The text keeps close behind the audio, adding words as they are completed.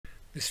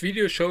This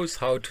video shows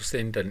how to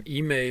send an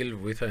email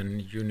with an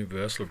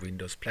universal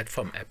Windows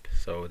platform app.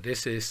 So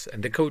this is,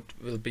 and the code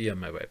will be on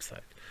my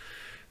website.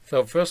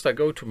 So first I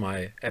go to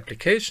my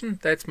application.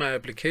 That's my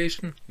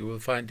application. You will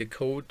find the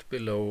code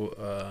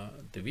below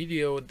the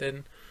video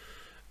then.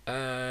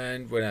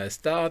 And when I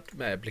start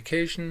my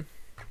application,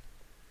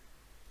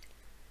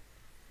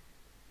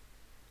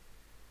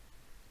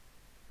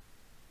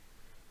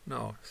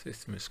 now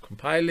system is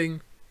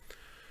compiling.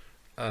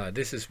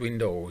 This is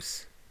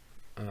Windows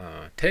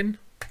 10.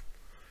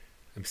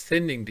 I'm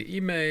sending the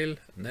email,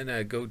 and then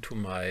I go to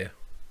my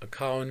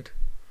account,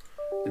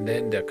 and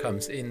then there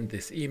comes in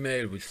this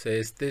email which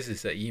says this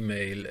is an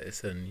email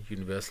as a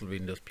universal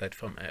Windows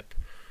platform app,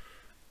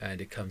 and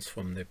it comes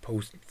from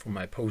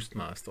my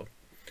postmaster.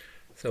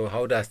 So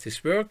how does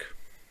this work?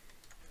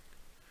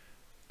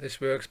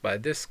 This works by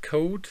this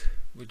code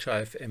which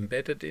I've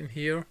embedded in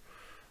here.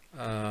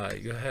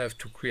 You have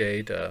to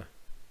create a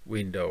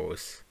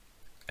Windows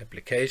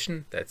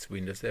application. That's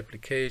Windows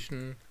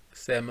application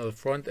XAML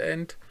front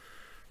end.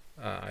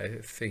 I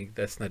think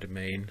that's not the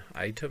main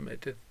item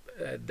at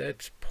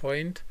that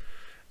point.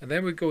 And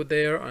then we go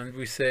there and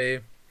we say,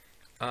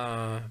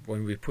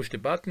 when we push the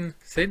button,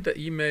 send the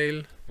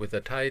email with a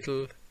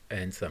title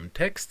and some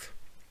text.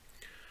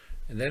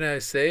 And then I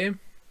say,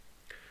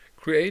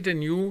 create a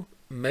new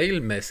mail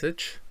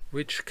message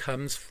which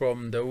comes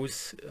from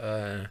those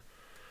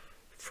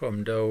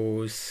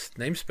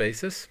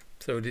namespaces.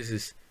 So this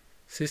is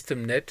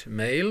systemnet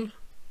mail.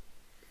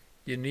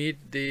 You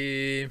need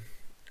the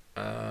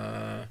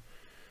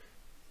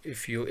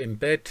if you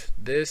embed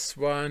this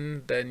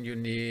one, then you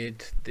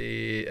need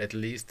at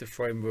least the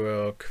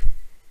framework.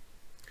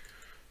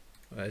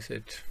 Where is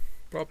it?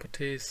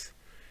 Properties.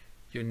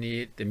 You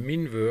need the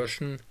min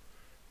version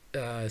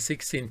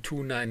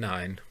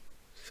 16299.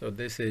 So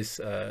this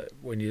is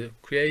when you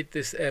create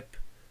this app,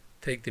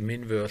 take the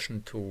min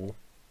version to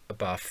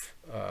above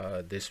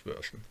this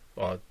version,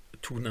 or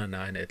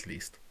 299 at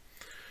least.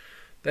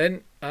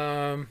 Then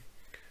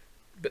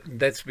but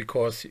that's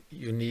because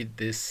you need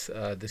this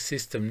the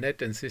system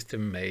net and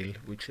system mail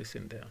which is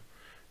in there.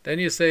 Then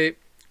you say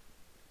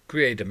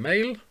create a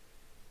mail,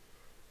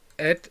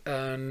 add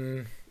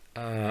an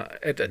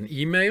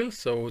email.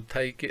 So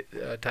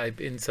type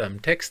in some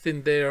text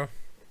in there,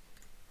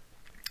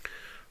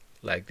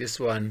 like this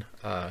one.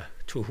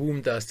 To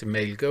whom does the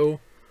mail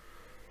go?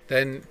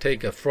 Then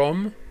take a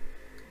from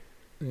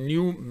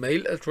new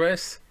mail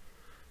address.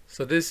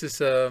 So this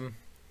is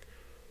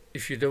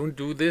if you don't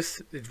do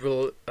this, it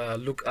will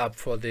look up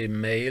for the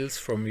mails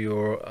from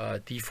your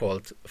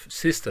default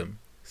system.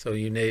 So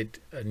you need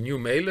a new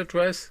mail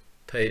address,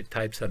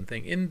 type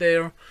something in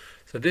there.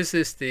 So this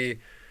is the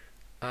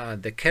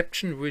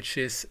caption which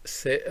is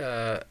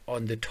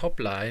on the top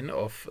line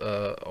of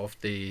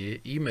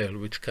the email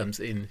which comes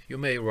in. You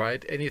may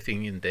write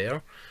anything in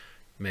there.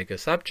 Make a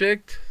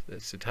subject,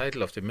 that's the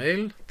title of the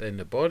mail, then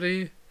the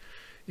body.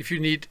 If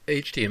you need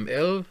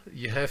HTML,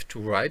 you have to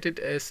write it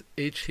as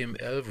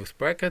HTML with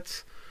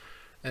brackets.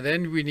 And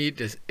then we need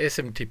this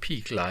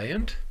SMTP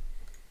client.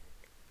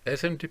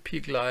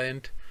 SMTP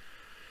client,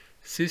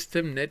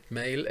 system net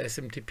mail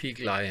SMTP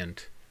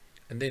client.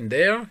 And then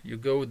there, you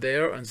go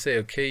there and say,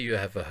 okay, you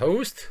have a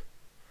host.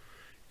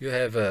 You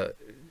have a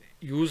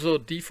user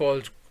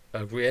default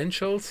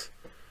credentials.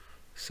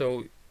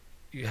 So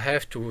you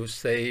have to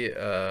say,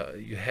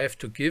 you have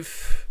to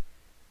give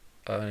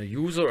a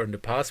user and the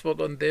password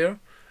on there.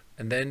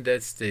 And then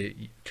that's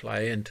the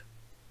client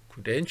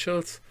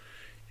credentials.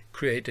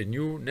 Create a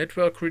new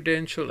network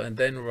credential and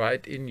then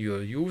write in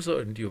your user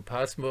and your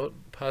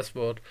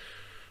password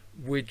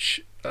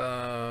which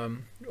are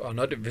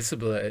not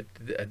visible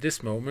at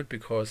this moment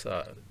because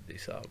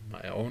these are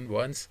my own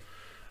ones.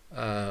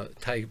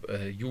 Type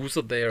a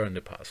user there and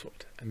the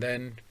password, and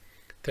then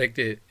take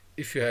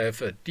if you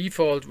have a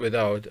default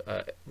without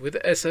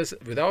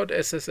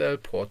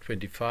SSL port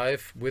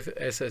 25, with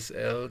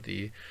SSL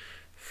the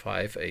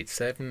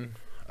 587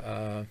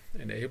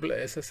 enable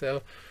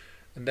SSL,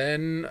 and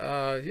then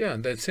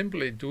and then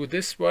simply do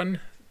this one,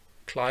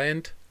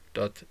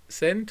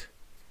 client.send,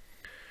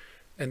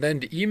 and then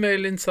the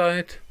email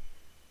inside,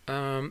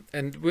 and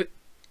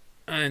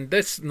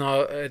that's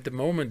now at the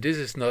moment this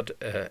is not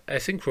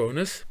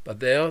asynchronous,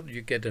 but there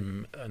you get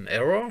an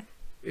error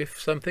if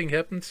something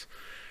happens.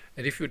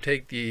 And if you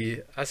take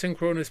the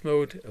asynchronous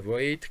mode,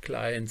 await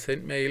client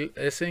send mail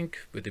async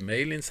with the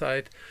mail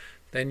inside,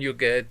 then you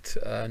get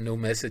no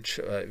message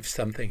if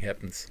something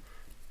happens.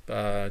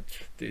 But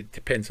it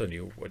depends on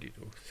you what you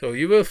do. So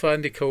you will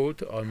find the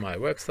code on my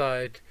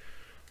website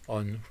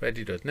on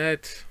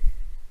ready.net,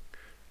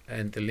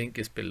 and the link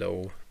is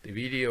below the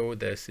video.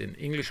 There's an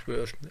English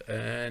version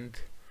and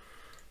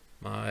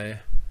my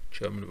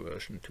German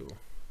version too.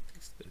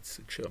 That's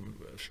the German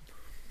version.